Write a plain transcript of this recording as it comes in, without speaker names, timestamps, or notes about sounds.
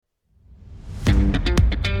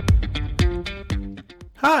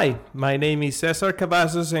Hi, my name is Cesar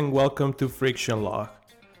Cavazos and welcome to Friction Log.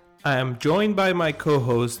 I am joined by my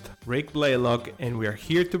co-host Rick Blaylock and we are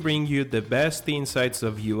here to bring you the best insights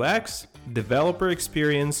of UX, developer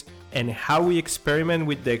experience, and how we experiment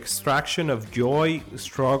with the extraction of joy,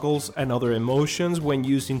 struggles, and other emotions when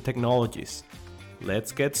using technologies.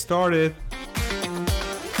 Let's get started.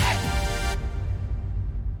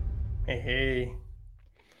 Hey,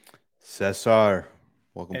 Cesar,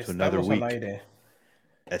 welcome to another estamos al week. aire.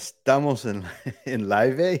 Estamos en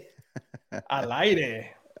live. Al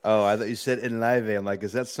aire. Oh, I thought you said en live. I'm like,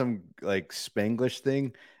 is that some like Spanglish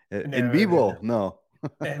thing? En No, no, no. vivo? No.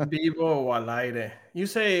 En vivo o al aire. You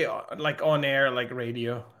say like on air, like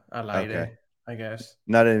radio, al Okay, aire, I guess.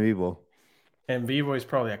 not en vivo. En vivo is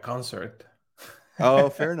probably a concert. Oh,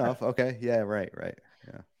 fair enough. Okay, yeah, right.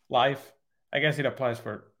 Yeah, Live, I guess it applies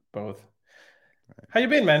for both. How you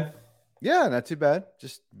been, man? yeah, not too bad.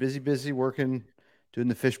 Just busy working, doing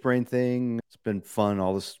the fish brain thing. It's been fun.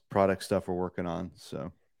 All this product stuff we're working on.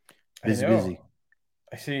 So I busy. know.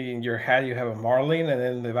 I see in your hat you have a marlin, and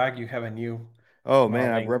then in the back you have a new Oh man, I'm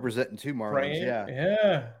marlin representing two Marlins. frame. Yeah.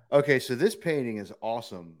 Yeah. Okay, so this painting is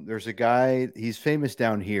awesome. There's a guy, he's famous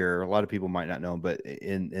down here. A lot of people might not know him, but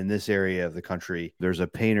in this area of the country, there's a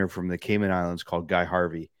painter from the Cayman Islands called Guy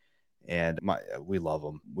Harvey. And we love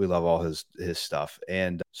him. We love all his stuff.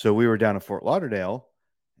 And so we were down in Fort Lauderdale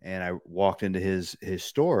and I walked into his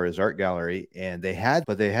store, his art gallery, and they had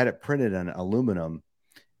it printed on aluminum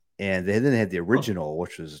and they had the original,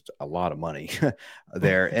 which was a lot of money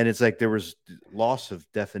there. And it's like there was loss of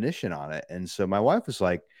definition on it. And so my wife was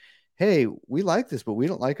like, "Hey, we like this, but we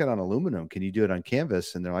don't like it on aluminum. Can you do it on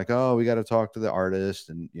canvas?" And they're like, "Oh, we got to talk to the artist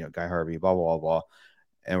and Guy Harvey, blah blah blah."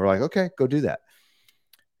 And we're like, "Okay, go do that."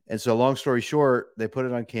 And so, long story short, they put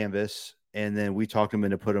it on canvas, and then we talked them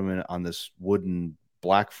into put them in on this wooden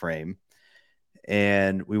black frame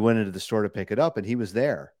and we went into the store to pick it up and he was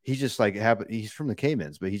there. He just like happened, he's from the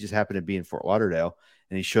Caymans, but he just happened to be in Fort Lauderdale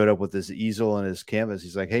and he showed up with his easel and his canvas.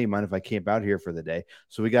 He's like, "Hey, mind if I camp out here for the day?"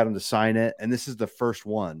 So we got him to sign it, and this is the first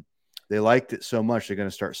one. They liked it so much they're going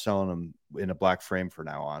to start selling them in a black frame from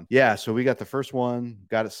now on. Yeah, so we got the first one,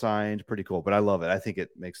 got it signed, pretty cool. But I love it. I think it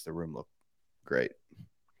makes the room look great.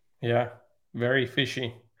 Yeah. Very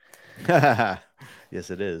fishy. Yes,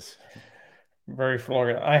 it is. Very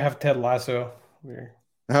Florida. I have Ted Lasso. We're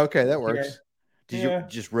Okay, that here. works. Did you Yeah.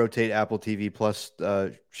 just rotate Apple TV Plus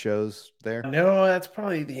shows there? No, that's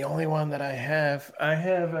probably the only one that I have. I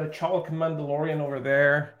have a Chalk Mandalorian over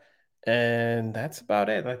there, and that's about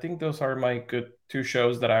it. I think those are my good two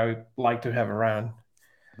shows that I would like to have around.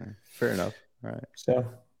 Fair enough. All right. So,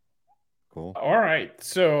 Cool. all right.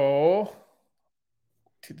 So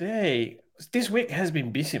today, this week has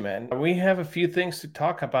been busy, man. We have a few things to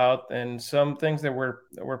talk about, and some things that we're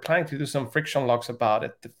planning to do some friction logs about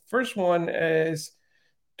it. The first one is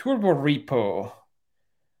Turbo Repo.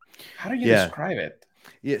 How do you Yeah. describe it?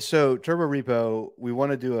 Yeah. So Turbo Repo, we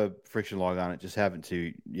want to do a friction log on it, just haven't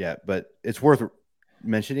to yet, but it's worth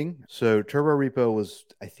mentioning. So Turbo Repo was,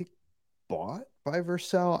 I think, bought by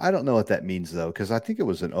Vercel. I don't know what that means though, because I think it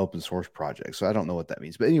was an open source project. So I don't know what that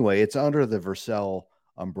means. But anyway, it's under the Vercel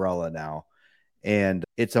umbrella now. And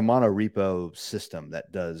it's a monorepo system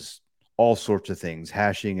that does all sorts of things,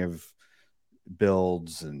 hashing of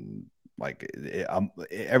builds and like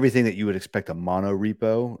everything that you would expect a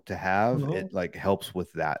monorepo to have. Mhm. It like helps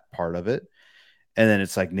with that part of it. And then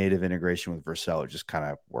it's like native integration with Vercel. It just kind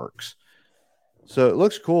of works. So it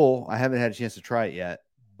looks cool. I haven't had a chance to try it yet,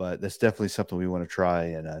 but that's definitely something we want to try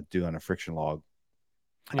and do on a friction log.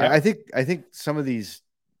 I, I Yep. think I think some of these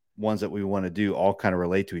ones that we want to do all kind of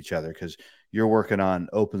relate to each other because you're working on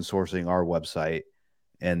open sourcing our website,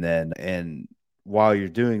 and while you're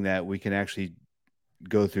doing that, we can actually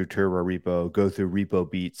go through Turbo Repo, go through Repo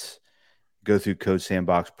Beats, go through Code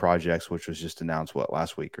Sandbox projects, which was just announced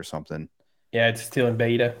last week or something. Yeah, it's still in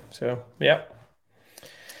beta. So, yep.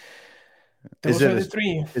 Is Those it are the a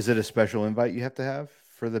three. is it a special invite you have to have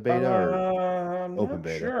for the beta or I'm open not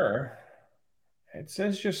beta? sure. It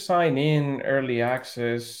says just sign in early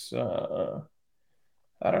access.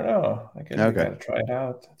 I don't know. I guess we Okay. gotta try it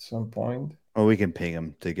out at some point. Well, we can ping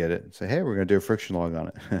them to get it and say, "Hey, we're going to do a friction log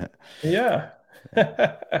on it." Yeah.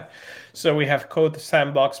 So we have code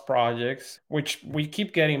sandbox projects, which we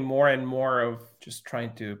keep getting more and more of just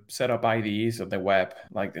trying to set up IDEs of the web,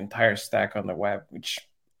 like the entire stack on the web, which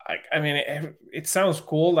I mean, it sounds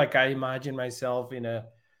cool. Like I imagine myself in a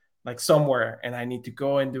like somewhere and I need to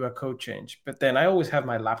go and do a code change. But then I always have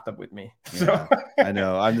my laptop with me. So Yeah, I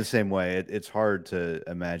know. I'm the same way. It's hard to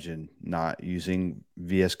imagine not using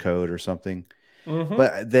VS Code or something. Mm-hmm.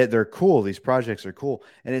 But they're cool. These projects are cool.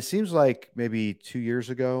 And it seems like maybe 2 years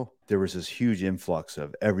ago, there was this huge influx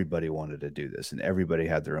of everybody wanted to do this and everybody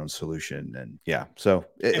had their own solution. And yeah, so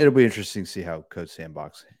it'll be interesting to see how Code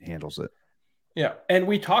Sandbox handles it. Yeah, and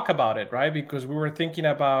we talk about it, right? Because we were thinking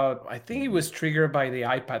about, I think it was triggered by the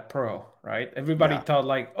iPad Pro, right? Everybody Yeah. thought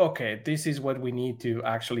like, okay, this is what we need to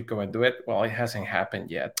actually go and do it. Well, it hasn't happened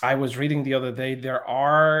yet. I was reading the other day, there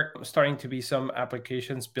are starting to be some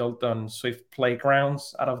applications built on Swift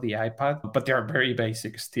playgrounds out of the iPad, but they're very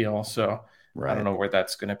basic still. So I don't Right. know where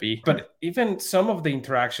that's going to be. But even some of the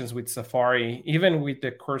interactions with Safari, even with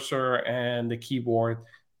the cursor and the keyboard,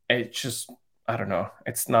 it just I don't know.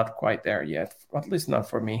 It's not quite there yet. At least not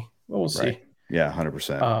for me. We'll Right. see. Yeah.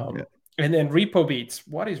 100%. Yeah. And then Repo Beats.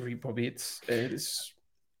 What is Repo Beats? It is.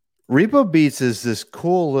 Repo Beats is this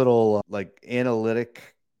cool little like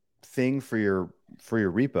analytic thing for your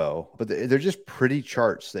repo, but they're just pretty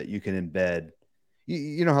charts that you can embed.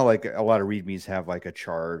 You know how like a lot of READMEs have like a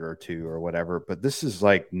chart or two or whatever, but this is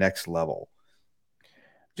like next level.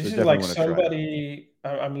 So This is definitely like want to try it. somebody.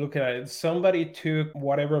 I'm looking at it. Somebody took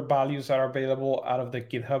whatever values are available out of the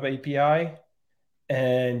GitHub API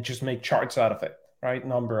and just make charts out of it, right?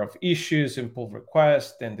 Number of issues and pull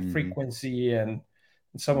requests and the Mm-hmm. frequency and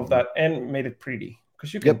some of Mm-hmm. that, and made it pretty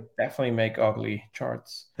because you can Yep. definitely make ugly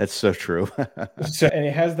charts. That's so true. So, and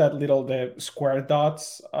it has that little the square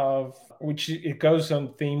dots of which it goes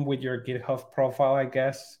on theme with your GitHub profile, I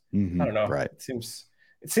guess. I Mm-hmm. don't know. Right. It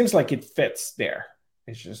seems like it fits there.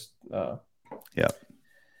 It's just Yeah.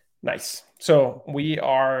 nice. So we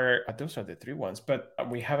are those are the three ones, but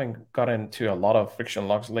we haven't gotten to a lot of friction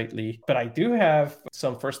logs lately. But I do have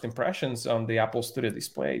some first impressions on the Apple Studio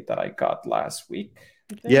Display that I got last week.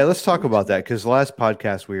 Yeah, let's talk about that because the last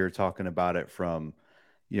podcast we were talking about it from,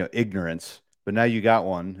 ignorance, but now you got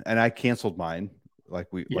one, and I canceled mine, like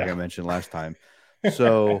I Yeah. mentioned last time.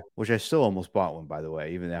 So, which I still almost bought one, by the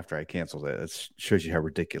way, even after I canceled it. That shows you how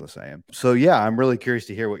ridiculous I am. So, yeah, I'm really curious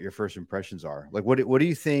to hear what your first impressions are. Like, what do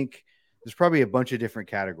you think? There's probably a bunch of different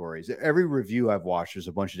categories. Every review I've watched, there's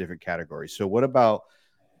a bunch of different categories. So, what about?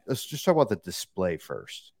 Let's just talk about the display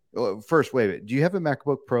first. First, wait, do you have a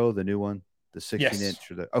MacBook Pro, the new one, the 16 Yes.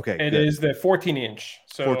 inch or the? Okay, It good. is the 14 inch.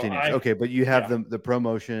 So 14 inch. Okay, but you have yeah. the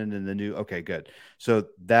ProMotion and the new. Okay, good. So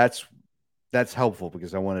that's helpful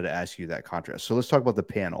because I wanted to ask you that contrast. So let's talk about the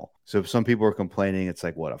panel. So some people are complaining it's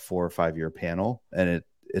like what, a 4 or 5 year panel, and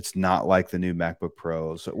it's not like the new MacBook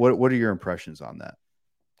Pro. So what are your impressions on that?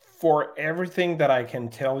 For everything that I can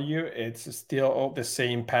tell you, it's still the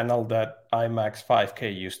same panel that iMac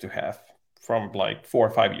 5K used to have from like 4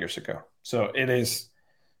 or 5 years ago. So it is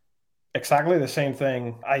exactly the same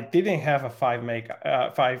thing. I didn't have a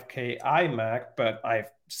 5K iMac, but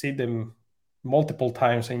I've seen them multiple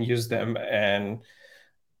times and used them, and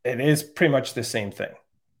it is pretty much the same thing,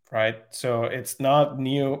 right? So it's not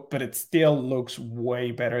new, but it still looks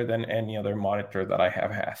way better than any other monitor that I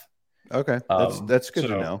have had. Okay, that's good to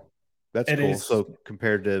So know. That's it cool. is. So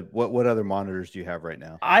compared to what other monitors do you have right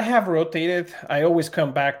now? I have rotated. I always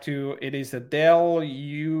come back to it is a Dell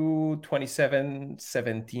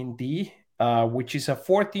U2717D, which is a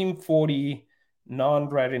 1440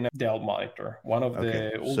 non-retina Dell monitor, one of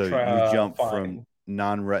Okay, the so you ultra jump from fine.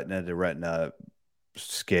 non-retina to retina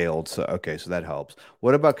scaled. So okay, so that helps.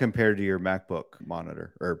 What about compared to your MacBook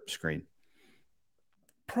monitor or screen?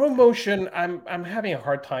 ProMotion, I'm having a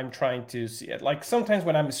hard time trying to see it. Like sometimes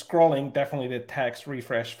when I'm scrolling, definitely the text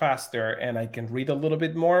refresh faster and I can read a little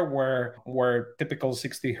bit more. Where typical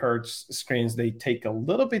 60 hertz screens they take a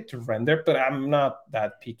little bit to render, but I'm not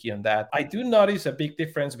that picky on that. I do notice a big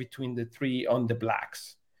difference between the three on the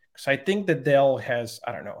blacks. So I think the Dell has,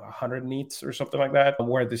 I don't know, 100 nits or something like that,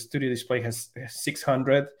 where the Studio Display has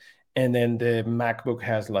 600, and then the MacBook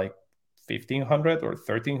has like 1500 or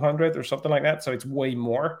 1300 or something like that. So it's way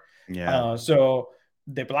more. Yeah. So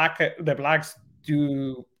the blacks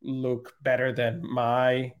do look better than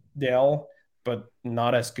my Dell, but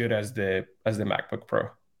not as good as the MacBook Pro.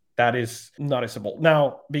 That is noticeable.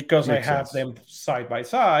 Now, because I Makes have sense. them side by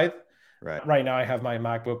side, Right. right now I have my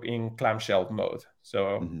MacBook in clamshell mode.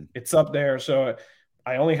 So Mm-hmm. it's up there. So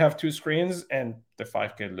I only have two screens and the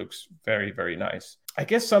 5K looks very, very nice. I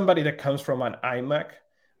guess somebody that comes from an iMac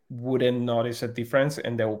wouldn't notice a difference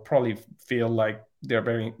and they will probably feel like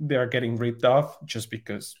they're getting ripped off just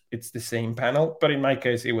because it's the same panel. But in my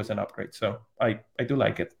case, it was an upgrade. So I do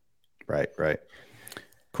like it. Right. Right.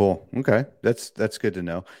 Cool. Okay. That's good to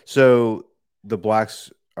know. So the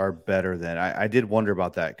blacks are better than I did wonder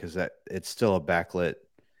about that because that it's still a backlit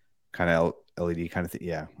kind of LED kind of thing.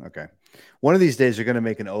 Yeah. Okay. One of these days they're going to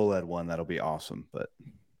make an OLED one that'll be awesome, but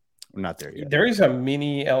we're not there yet. There is a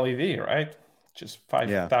mini LED, right? just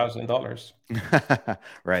Yeah. $5,000.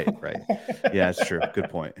 Right. Right. Yeah, that's true. Good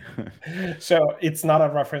point. So it's not a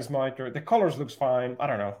reference monitor. The colors looks fine. I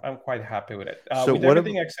don't know. I'm quite happy with it. So With what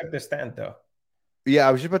everything have, except the stand, though. yeah,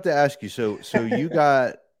 I was just about to ask you. So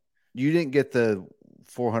you didn't get the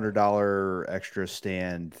 $400 extra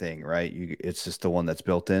stand thing, right? It's just the one that's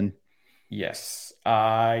built in. Yes,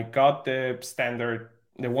 I got the standard,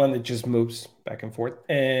 the one that just moves back and forth,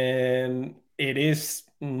 and it is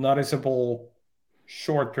noticeable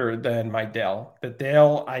shorter than my Dell. The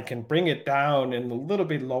Dell, I can bring it down and a little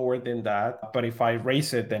bit lower than that, but if I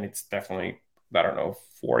raise it, then it's definitely, I don't know,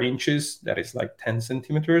 4 inches. That is like 10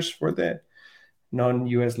 centimeters for the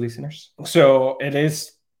non-US listeners. So it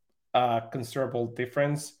is a considerable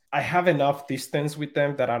difference. I have enough distance with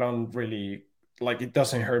them that I don't really like it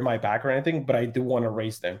doesn't hurt my back or anything, but I do want to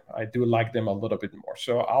raise them. I do like them a little bit more.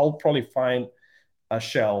 So I'll probably find a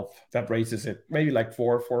shelf that raises it maybe like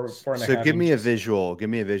four and a So half give me a inches. visual. Give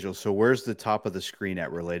me a visual. So where's the top of the screen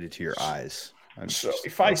at related to your eyes? I'm So just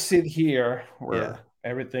if I like, sit here yeah. where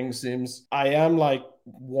everything seems, I am like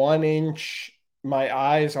 1 inch. My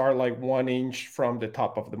eyes are like 1 inch from the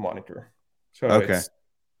top of the monitor. So Okay. it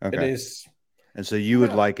Okay. is. And so you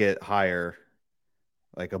would like it higher,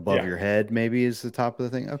 like above Yeah. your head, maybe is the top of the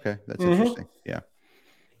thing. Okay. That's Hmm. interesting. Yeah.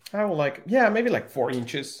 I will like, yeah, maybe like 4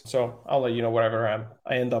 inches. So I'll let you know whatever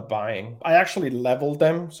I end up buying. I actually leveled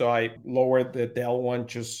them. So I lowered the Dell one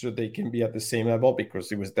just so they can be at the same level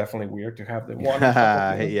because it was definitely weird to have the one on top of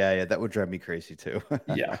Yeah, the other. yeah, that would drive me crazy too.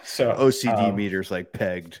 Yeah. So OCD meters like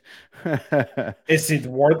pegged. is it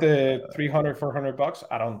worth the 300, $400?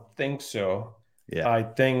 I don't think so. Yeah. I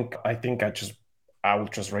think I will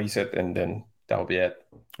just raise it and then that'll be it.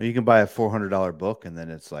 You can buy a $400 book and then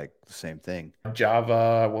it's like the same thing.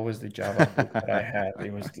 Java, what was the Java book that I had?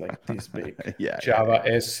 It was like this big. Yeah, yeah,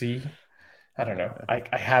 Java SC. I don't know. I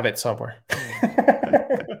have it somewhere.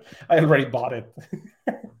 I already bought it.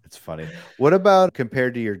 it's funny. What about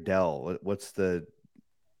compared to your Dell? What's the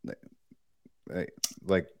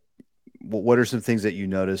like? What are some things that you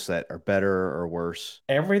notice that are better or worse?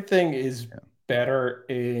 Everything is Yeah. better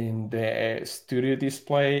in the studio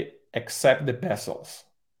display except the bezels.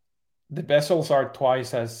 The bezels are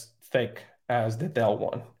twice as thick as the Dell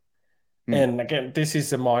one. Hmm. And again, this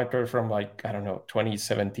is a monitor from like, I don't know,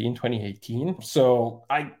 2017, 2018. So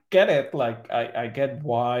I get it. Like I get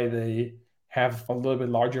why they have a little bit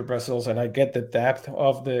larger bezels and I get the depth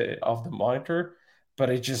of the monitor,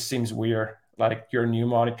 but it just seems weird. Like your new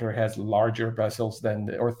monitor has larger bezels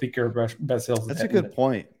than or thicker bezels That's a good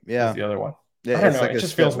point. as Yeah. the other one. Yeah, I don't it's know. like It a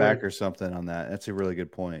just step feels back weird. or something on that. That's a really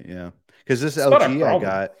good point. Yeah. Because this It's not a LG I problem.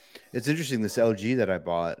 got, it's interesting. This LG that I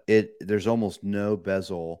bought, there's almost no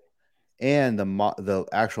bezel and the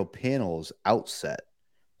actual panel is outset.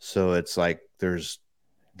 So it's like there's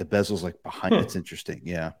the bezel's like behind. It's Hmm. interesting.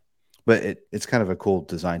 Yeah. But it's kind of a cool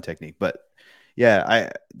design technique. But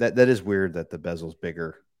yeah, that is weird that the bezel's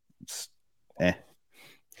bigger. It's eh.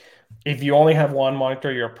 If you only have one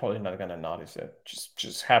monitor, you're probably not gonna notice it.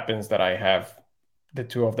 Just happens that I have the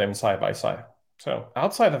two of them side by side. So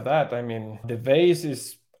outside of that, I mean, the vase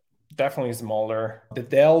is definitely smaller. The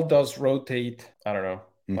Dell does rotate. I don't know,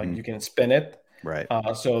 like Hmm. you can spin it. Right.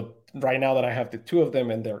 So right now that I have the two of them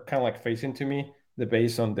and they're kind of like facing to me, the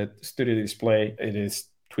base on the studio display, it is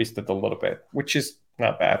twisted a little bit, which is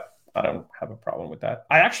not bad. I don't have a problem with that.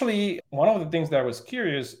 I actually, one of the things that I was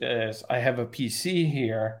curious is I have a PC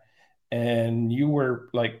here and you were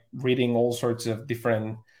like reading all sorts of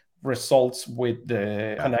different results with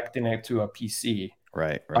the Yeah. connecting it to a PC.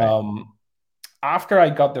 Right. Right. Um, After I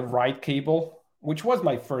got the right cable, which was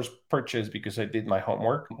my first purchase because I did my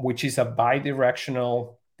homework, which is a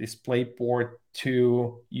bi-directional display port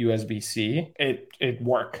to USB-C, it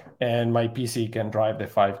worked, and my PC can drive the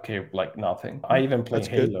 5K like nothing. I even play That's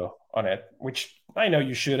good. Halo on it, which I know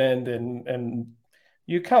you shouldn't, and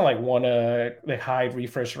you kind of like want the high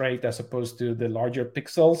refresh rate as opposed to the larger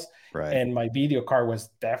pixels. Right. And my video card was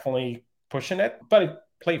definitely pushing it, but it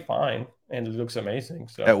played fine and it looks amazing.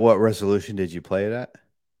 At So what resolution did you play it at?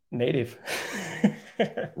 native.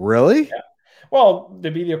 Really? Yeah. Well,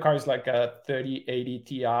 the video card is like a 3080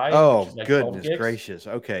 Ti, which is Oh, like 12 goodness gigs. gracious.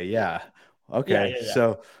 Okay, Yeah. yeah. Yeah, Okay. yeah, yeah.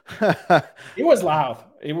 So It was loud.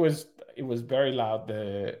 It was very loud.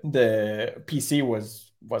 The PC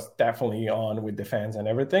was definitely on with the fans and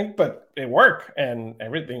everything, but it worked and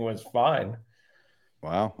everything was fine.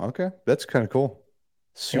 wow, okay. That's kind of cool.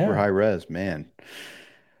 Super Yeah. high res, man.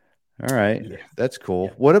 All right. Yeah. That's Yeah. cool.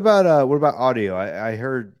 What about audio? I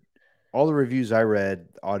heard all the reviews I read,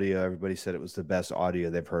 audio, everybody said it was the best audio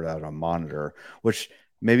they've heard out on monitor, which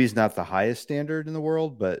maybe is not the highest standard in the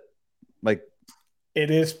world, but like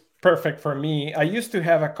It is perfect for me. I used to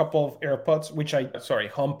have a couple of AirPods,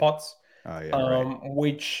 HomePods, Oh yeah, right.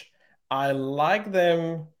 which I like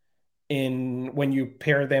them in when you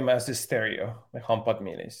pair them as a stereo, like HomePod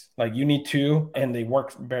minis. Like you need two, and they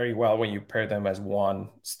work very well when you pair them as one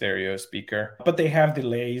stereo speaker. But they have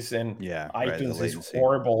delays, and Yeah, right. The iTunes is latency.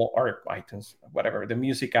 horrible, or iTunes, whatever. The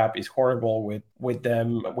music app is horrible with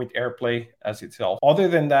them with AirPlay as itself. Other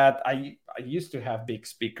than that, I used to have big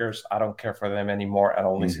speakers. I don't care for them anymore. I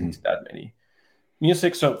don't listen Hmm. to that many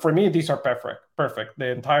music. So for me, these are perfect. Perfect.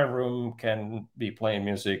 The entire room can be playing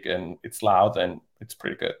music, and it's loud and it's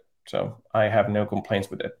pretty good. So I have no complaints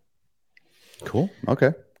with it. Cool.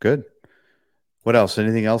 Okay. Good. What else?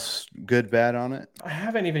 Anything else good, bad on it? I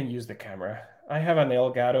haven't even used the camera. I have an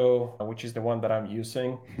Elgato, which is the one that I'm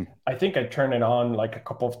using. I think I turned it on like a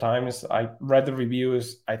couple of times. I read the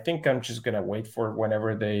reviews. I think I'm just gonna wait for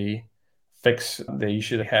whenever they fix the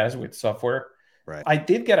issue it has with software. Right. I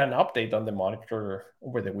did get an update on the monitor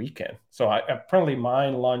over the weekend. So I apparently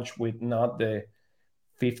mine launched with not the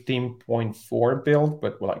 15.4 build,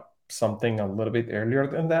 but like something a little bit earlier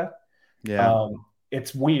than that. Yeah.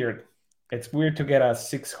 It's weird. It's weird to get a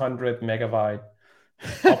 600 megabyte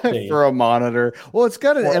update For a monitor. Well, it's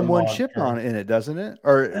got an for a M1 chip on monitor. it in it, doesn't it?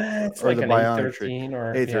 Or It's or like the an Bionic tree. A13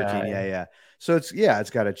 or A13, yeah, yeah. So it's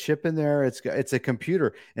got a chip in there. It's a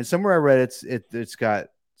computer. And somewhere I read it's got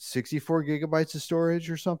 64 gigabytes of storage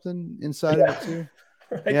or something inside of it yeah. too.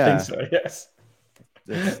 I think Yeah. so. Yes.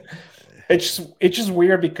 It's It's just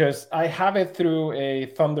weird because I have it through a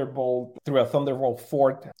Thunderbolt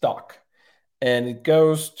 4 dock, and it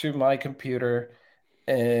goes to my computer.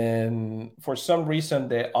 And for some reason,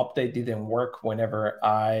 the update didn't work whenever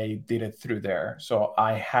I did it through there. So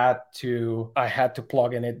I had to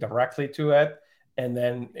plug in it directly to it, and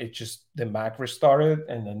then the Mac restarted,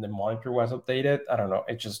 and then the monitor was updated. I don't know.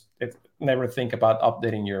 It never think about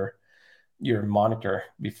updating your monitor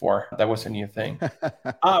before. That was a new thing.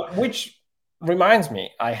 Which reminds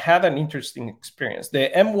me, I had an interesting experience. The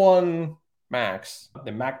M1 Max,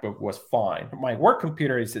 the MacBook was fine. My work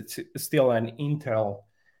computer is it's still an Intel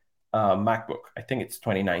MacBook. I think it's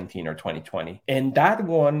 2019 or 2020. And that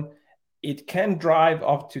one, it can drive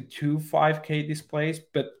up to two 5K displays,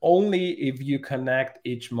 but only if you connect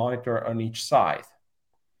each monitor on each side.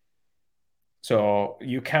 So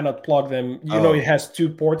you cannot plug them. It oh. has two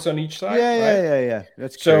ports on each side, Yeah, right? yeah, yeah, yeah.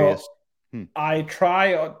 That's So curious. Hmm. I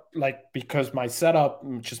try because my setup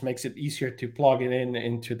just makes it easier to plug it in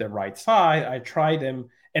into the right side. I try them,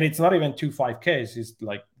 and it's not even two 5Ks. It's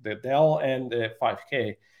like the Dell and the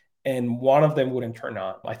 5K, and one of them wouldn't turn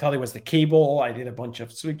on. I thought it was the cable. I did a bunch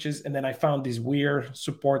of switches, and then I found this weird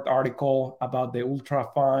support article about the ultra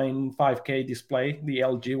fine 5K display, the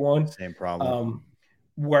LG one, Same problem. um,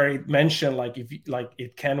 where it mentioned like if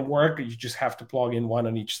it can work, you just have to plug in one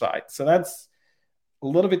on each side. So that's a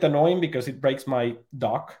little bit annoying because it breaks my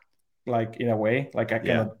dock, like in a way, like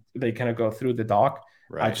Yeah, they cannot go through the dock.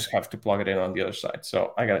 I right. just have to plug it in on the other side.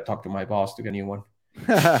 So I got to talk to my boss to get a new one.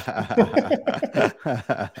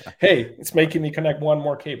 Hey, it's making me connect one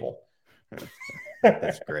more cable.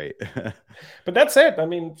 That's great. But that's it. I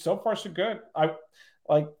mean, so far so good.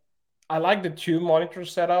 Like I like the two monitor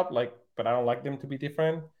setup, but I don't like them to be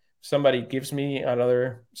different. If somebody gives me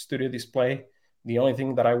another studio display, the only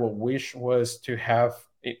thing that I will wish was to have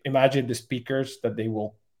imagine the speakers that they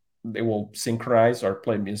will synchronize or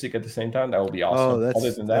play music at the same time. That will be Oh, awesome. Other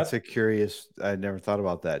that's than that's that, a curious. I never thought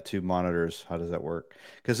about that. Two monitors. How does that work?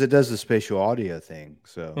 Because it does the spatial audio thing.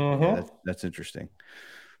 So yeah, mhm. that's interesting.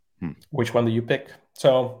 Hmm. Which one do you pick?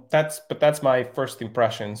 So that's my first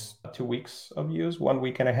impressions. 2 weeks of use, 1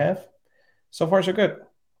 week and a half. So far so good.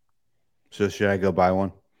 So should I go buy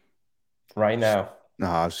one? Right now,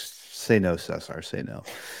 No, say no, Cesar. Say no.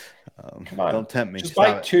 come on, Don't tempt me. just buy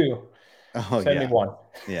Stop it. two. Oh Send me yeah, one.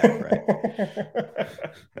 yeah, right.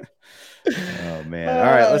 Oh man.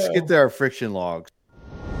 All right, let's get Uh, to our friction logs.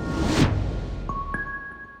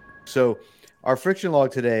 So our friction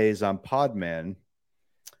log today is on Podman,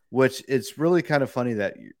 which it's really kind of funny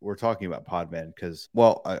that we're talking about Podman because,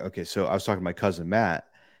 well, okay, so I was talking to my cousin Matt,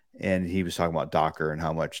 and he was talking about Docker and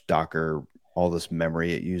how much Docker, all this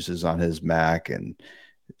memory it uses on his Mac, and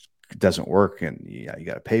it doesn't work, and you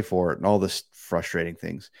got to pay for it, and all this frustrating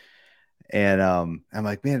things. And I'm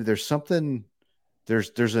like, man, there's an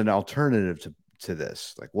alternative to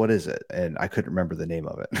this. Like, what is it? And I couldn't remember the name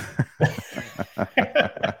of it.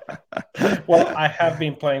 well, I have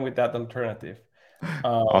been playing with that alternative.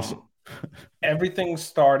 Awesome. Everything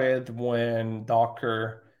started when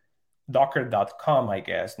Docker.com, I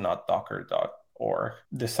guess, not Docker.org, or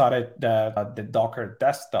decided that the Docker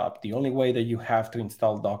desktop, the only way that you have to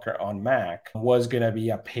install Docker on Mac was going to be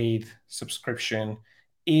a paid subscription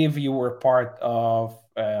if you were part of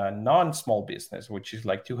a non-small business, which is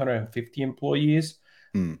like 250 employees.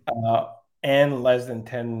 And less than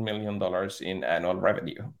 $10 million in annual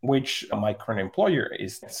revenue, which my current employer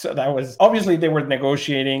is. So that was obviously they were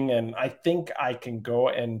negotiating, and I think I can go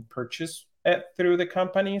and purchase it through the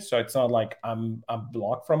company. So it's not like I'm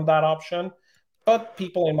blocked from that option. But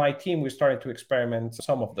people in my team, we started to experiment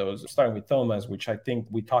some of those, starting with Thomas, which I think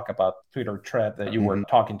we talk about Twitter thread that you were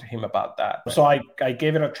talking to him about that. So I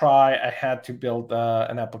gave it a try. I had to build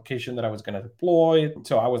an application that I was going to deploy.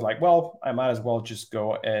 So I was like, well, I might as well just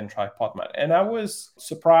go and try Podman. And I was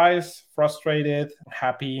surprised, frustrated,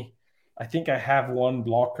 happy. I think I have one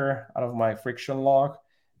blocker out of my friction log,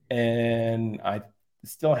 and I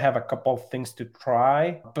still have a couple of things to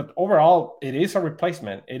try, but overall it is a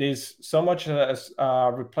replacement. It is so much as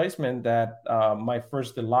a replacement that my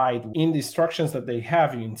first delight in the instructions that they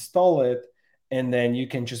have, you install it and then you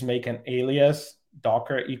can just make an alias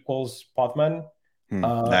docker equals podman.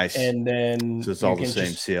 Nice. And then so it's all the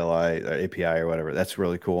same CLI or API or whatever. That's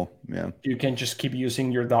really cool. Yeah, you can just keep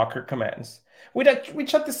using your Docker commands, which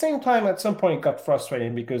at the same time at some point got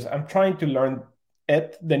frustrating because I'm trying to learn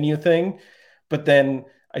the new thing, but then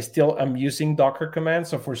I still am using Docker commands.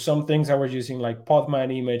 So for some things, I was using like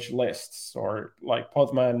Podman image lists or like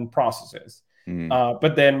Podman processes.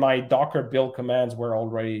 But then my Docker build commands were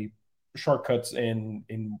already shortcuts in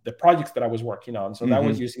the projects that I was working on. So that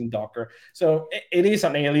was using Docker. So it is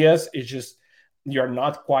an alias. It's just you're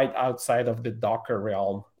not quite outside of the Docker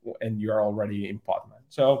realm and you're already in Podman.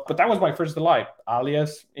 So, but that was my first delight,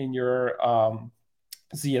 alias in your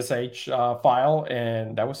ZSH file,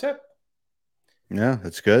 and that was it. Yeah,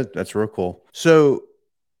 that's good. That's real cool. So,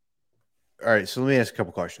 all right. So let me ask a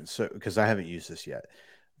couple questions. So, because I haven't used this yet.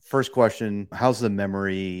 First question, how's the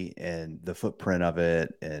memory and the footprint of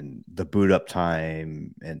it and the boot up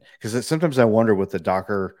time? And because sometimes I wonder with the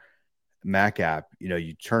Docker Mac app,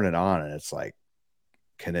 you turn it on and it's like,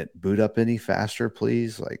 can it boot up any faster,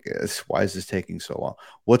 please? Like, why is this taking so long?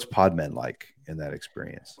 What's Podman like in that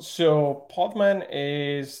experience? So Podman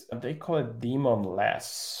is, they call it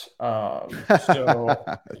daemonless.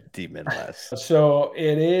 Daemonless. So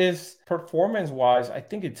it is performance-wise, I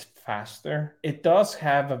think it's faster. It does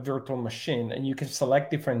have a virtual machine, and you can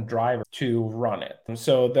select different drivers to run it. And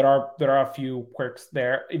so there are a few quirks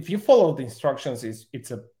there. If you follow the instructions,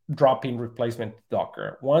 it's a drop-in replacement to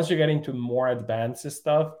Docker. Once you get into more advanced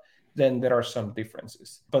stuff, then there are some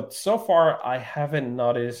differences. But so far, I haven't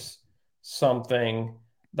noticed something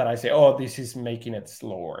that I say, oh, this is making it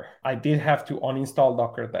slower. I did have to uninstall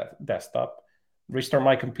Docker desktop, restart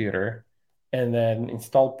my computer, and then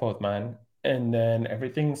install Podman, and then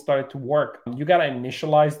everything started to work. You got to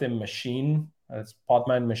initialize the machine. It's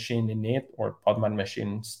Podman machine init or Podman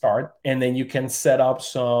machine start, and then you can set up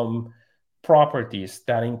some properties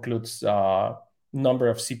that includes number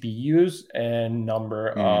of CPUs and number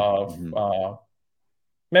of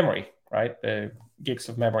memory, right? The gigs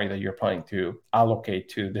of memory that you're planning to allocate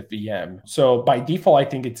to the VM. So by default, I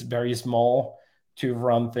think it's very small to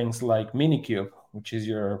run things like Minikube, which is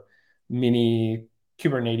your mini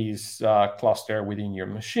Kubernetes cluster within your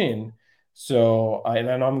machine. So, and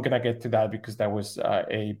I'm going to get to that because that was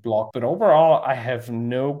a block. But overall, I have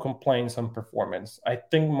no complaints on performance. I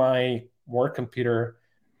think my work computer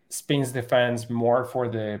spins the fans more for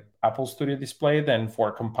the Apple Studio display than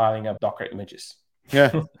for compiling up Docker images.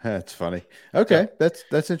 Yeah, that's funny. Okay, yeah.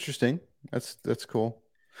 That's interesting. That's cool.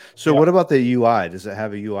 So what about the UI? Does it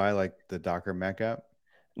have a UI like the Docker Mac app?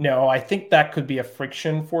 No, I think that could be a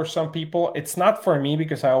friction for some people. It's not for me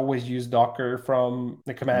because I always use Docker from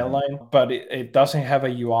the command line, but it doesn't have a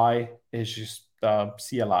UI. It's just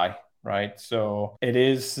CLI, right? So it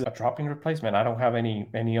is a drop-in replacement. I don't have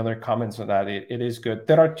any other comments on that. It is good.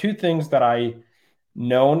 There are two things that I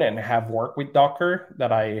known and have worked with Docker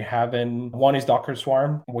that I haven't. One is Docker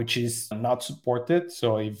Swarm, which is not supported.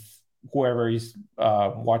 So if whoever is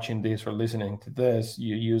watching this or listening to this,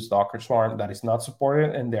 you use Docker Swarm, that is not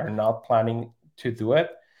supported, and they're not planning to do it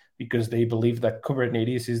because they believe that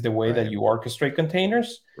Kubernetes is the way that you orchestrate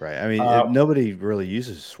containers. Right. I mean, nobody really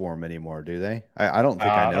uses Swarm anymore, do they? I don't think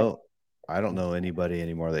I know. I don't know anybody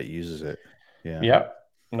anymore that uses it. Yeah. Yep.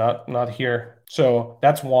 Not here. So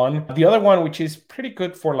that's one. The other one, which is pretty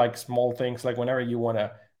good for like small things, like whenever you want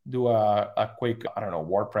to do a quick, I don't know,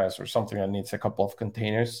 WordPress or something that needs a couple of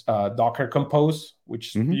containers, Docker Compose,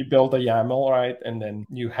 which you build a YAML, right? And then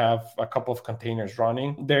you have a couple of containers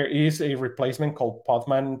running. There is a replacement called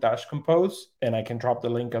Podman-Compose, and I can drop the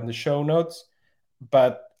link on the show notes.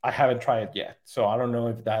 But I haven't tried it yet. So I don't know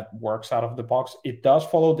if that works out of the box. It does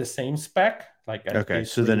follow the same spec, like an Okay,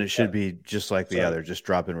 so then A3. it should be just like the So other, just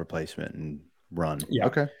drop in replacement and run. yeah.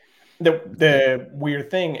 Okay. The weird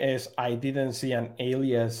thing is I didn't see an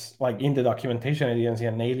alias, like in the documentation, I didn't see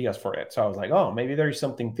an alias for it. So I was like, oh, maybe there is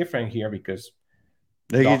something different here because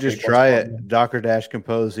You can Docker just equals try it. Podman. Docker dash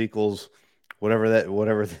compose equals whatever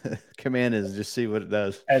the command is. Just see what it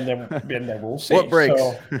does. And then we'll What see. breaks?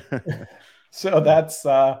 So that's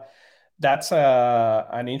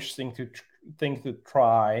an interesting thing to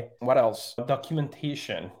try. What else?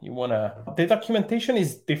 Documentation. The documentation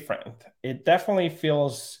is different. It definitely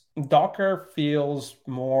feels Docker feels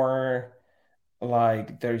more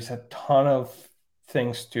like there's a ton of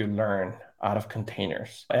things to learn out of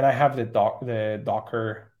containers. And I have the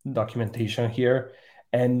Docker documentation here,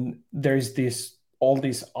 and there's this all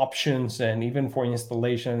these options, and even for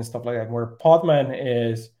installation and stuff like that, where Podman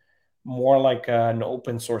is more like an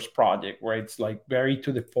open source project where it's like very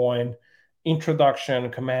to the point, introduction,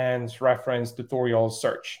 commands, reference, tutorials,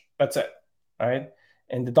 search. That's it, right?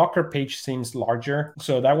 And the Docker page seems larger.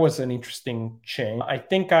 So that was an interesting change. I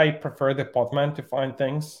think I prefer the Podman to find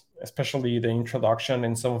things, especially the introduction,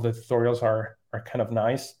 and some of the tutorials are kind of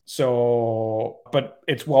nice. So, but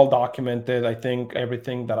it's well documented. I think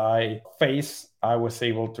everything that I face, I was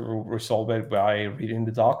able to resolve it by reading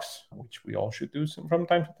the docs, which we all should do from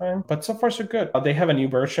time to time. But so far, so good. They have a new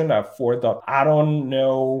version of 4. I don't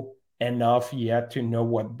know enough yet to know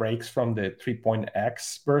what breaks from the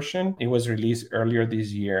 3.x version. It was released earlier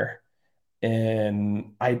this year.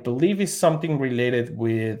 And I believe it's something related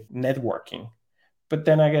with networking. But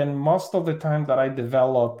then again, most of the time that I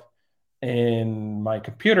develop in my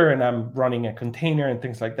computer and I'm running a container and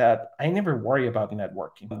things like that, I never worry about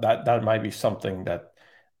networking. That might be something that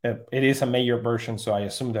it is a major version, so I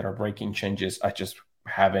assume there are breaking changes. I just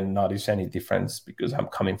haven't noticed any difference because I'm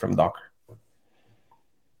coming from Docker.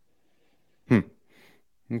 Hmm.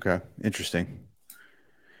 Okay. Interesting.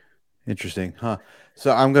 Interesting. Huh.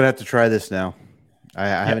 So I'm gonna have to try this now. I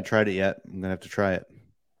Yeah, haven't tried it yet. I'm gonna have to try it.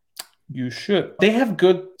 you should. They have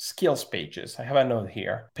good skills pages. I have a note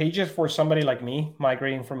here. Pages for somebody like me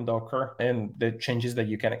migrating from Docker and the changes that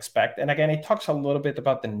you can expect. And again, it talks a little bit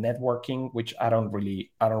about the networking, which I don't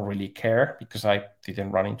really care because I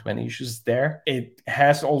didn't run into any issues there. It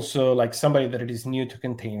has also like somebody that is new to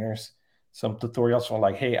containers, some tutorials on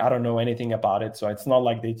like, hey, I don't know anything about it. So it's not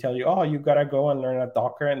like they tell you, oh, you gotta go and learn a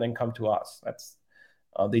Docker and then come to us.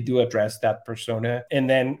 They do address that persona. And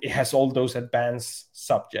then it has all those advanced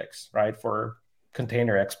subjects, right? For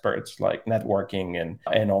container experts like networking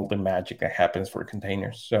and all the magic that happens for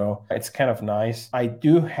containers. So it's kind of nice. I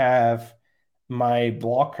do have my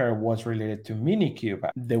blocker was related to Minikube.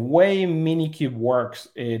 The way Minikube works,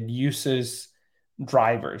 it uses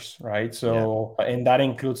drivers, right? Yeah. So, and that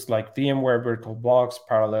includes like VMware VirtualBox,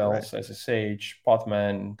 Right. Parallels, SSH,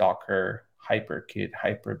 Podman, Docker, HyperKit,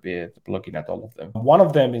 Hyperbit, looking at all of them. One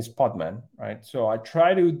of them is Podman, right? So I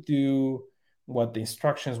try to do what the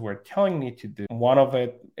instructions were telling me to do. One of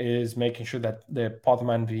it is making sure that the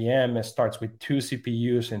Podman VM starts with 2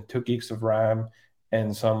 CPUs and 2 gigs of RAM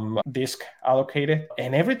and some disk allocated.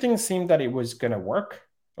 And everything seemed that it was going to work.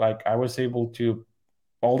 Like I was able to,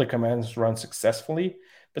 all the commands run successfully.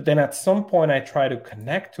 But then at some point, I try to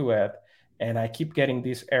connect to it and I keep getting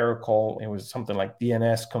this error call. It was something like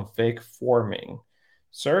DNS config forming.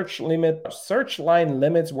 Search line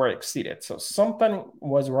limits were exceeded. So something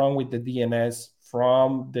was wrong with the DNS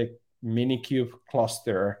from the Minikube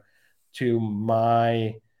cluster to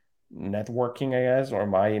my networking, I guess, or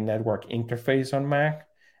my network interface on Mac.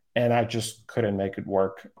 And I just couldn't make it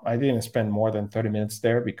work. I didn't spend more than 30 minutes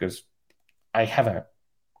there because I have a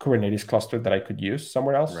Kubernetes cluster that I could use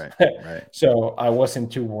somewhere else. Right. Right. So I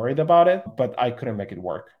wasn't too worried about it, but I couldn't make it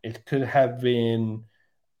work. It could have been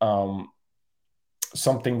um,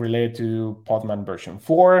 something related to Podman version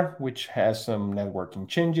 4, which has some networking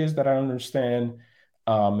changes that I understand.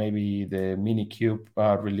 Maybe the Minikube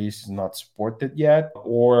release is not supported yet,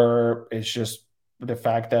 or it's just the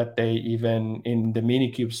fact that they even in the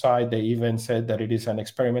Minikube side, they even said that it is an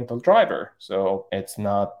experimental driver. So it's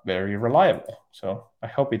not very reliable. So I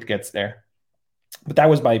hope it gets there. But that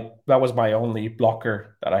was my only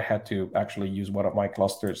blocker that I had to actually use one of my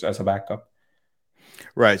clusters as a backup.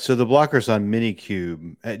 Right. So the blockers on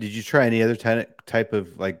Minikube. Did you try any other type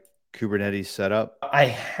of like Kubernetes setup? I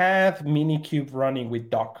have Minikube running with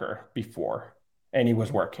Docker before, and it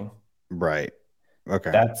was working. Right.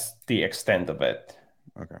 Okay. That's the extent of it.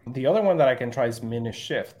 Okay. The other one that I can try is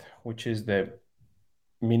Minishift, which is the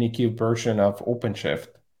Minikube version of OpenShift.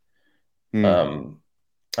 Hmm. Um,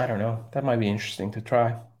 I don't know. That might be interesting to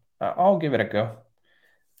try. I'll give it a go.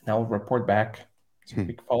 and I'll report back some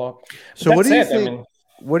quick follow-up. But So what that's do you it. I think? mean,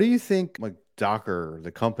 What do you think like Docker,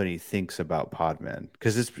 the company, thinks about Podman?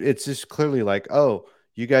 Because it's just clearly like, oh,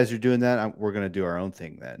 you guys are doing that, we're going to do our own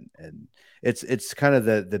thing then, and it's kind of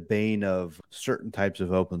the bane of certain types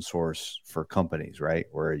of open source for companies, right?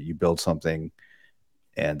 Where you build something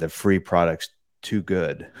and the free product's too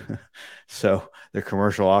good, so their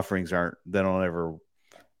commercial offerings aren't. They don't ever.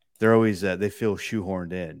 They're always they feel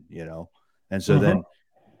shoehorned in, and so mhm. then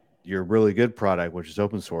your really good product, which is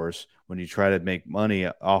open source, when you try to make money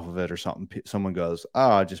off of it or something, someone goes, "Oh,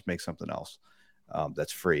 I'll just make something else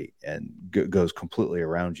that's free," and goes completely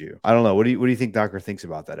around you. I don't know. What do you think Docker thinks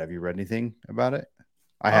about that? Have you read anything about it?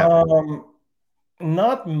 I haven't. Um,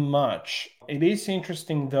 Not much. It is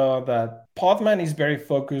interesting though that Podman is very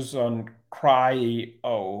focused on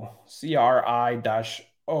CRI-O,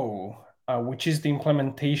 CRI-O, which is the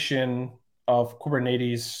implementation of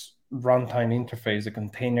Kubernetes runtime interface, a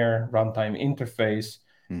container runtime interface,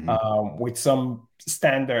 Mm-hmm. with some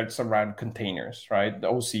standards around containers, right? The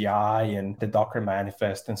OCI and the Docker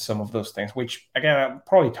manifest and some of those things, which again, I'm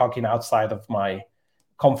probably talking outside of my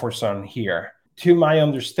comfort zone here. To my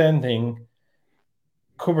understanding,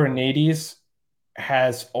 Kubernetes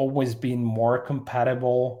has always been more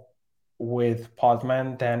compatible with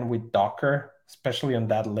Podman than with Docker, especially on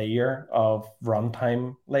that layer of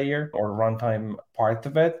runtime layer or runtime part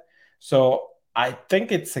of it. So I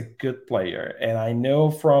think it's a good player. And I know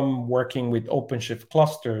from working with OpenShift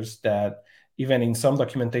clusters that even in some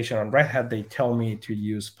documentation on Red Hat, they tell me to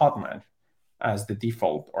use Podman as the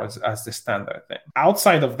default or as the standard thing.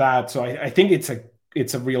 Outside of that, so I think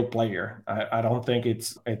it's a real player. I don't think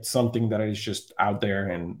it's something that is just out there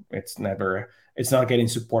and it's not getting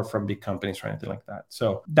support from big companies or anything like that.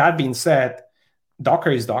 So that being said,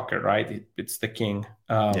 Docker is Docker, right? It's the king.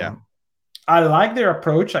 Yeah. I like their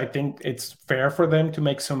approach. I think it's fair for them to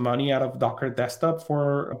make some money out of Docker Desktop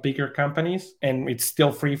for bigger companies, and it's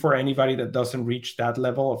still free for anybody that doesn't reach that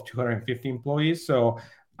level of 250 employees. So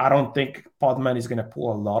I don't think Podman is going to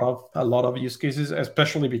pull a lot of use cases,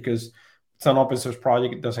 especially because it's an open source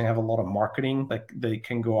project. It doesn't have a lot of marketing. Like they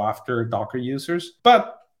can go after Docker users,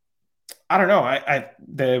 but I don't know.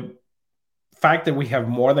 The fact that we have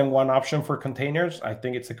more than one option for containers, I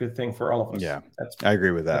think it's a good thing for all of us. Yeah. I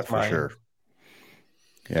agree with that That's for my sure.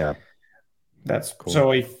 Yeah. That's Cool.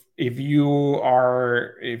 so if you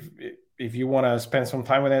are if you want to spend some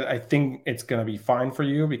time with it, I think it's going to be fine for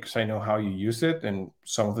you because I know how you use it and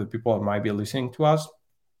some of the people that might be listening to us.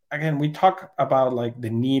 Again, we talk about like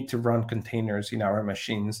the need to run containers in our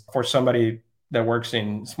machines. For somebody that works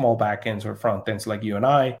in small backends or front ends like you and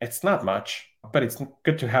I, it's not much, but it's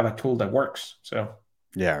good to have a tool that works. So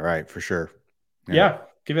Yeah. Right. For sure. Yeah. yeah,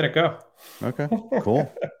 give it a go. Okay.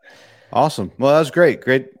 Cool. Awesome. Well, that was great.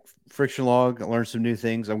 Great friction log. I learned some new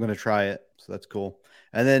things. I'm going to try it. So that's cool.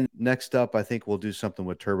 And then next up, I think we'll do something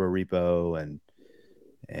with Turbo Repo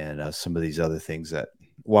and some of these other things that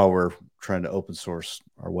while we're trying to open source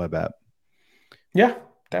our web app. Yeah,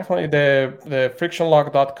 definitely. The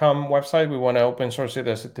frictionlog.com website, we want to open source it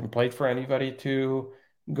as a template for anybody to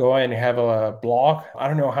go and have a blog. I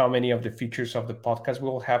don't know how many of the features of the podcast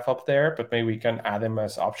we'll have up there, but maybe we can add them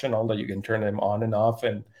as optional that you can turn them on and off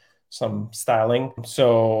and some styling.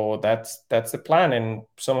 So that's the plan. And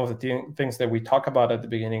some of the things that we talk about at the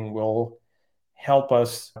beginning will help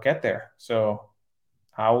us get there. So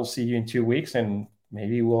I will see you in 2 weeks and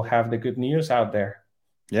maybe we'll have the good news out there.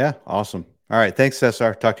 Yeah. Awesome. All right. Thanks,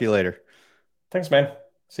 Cesar. Talk to you later. Thanks, man.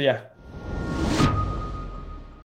 See ya.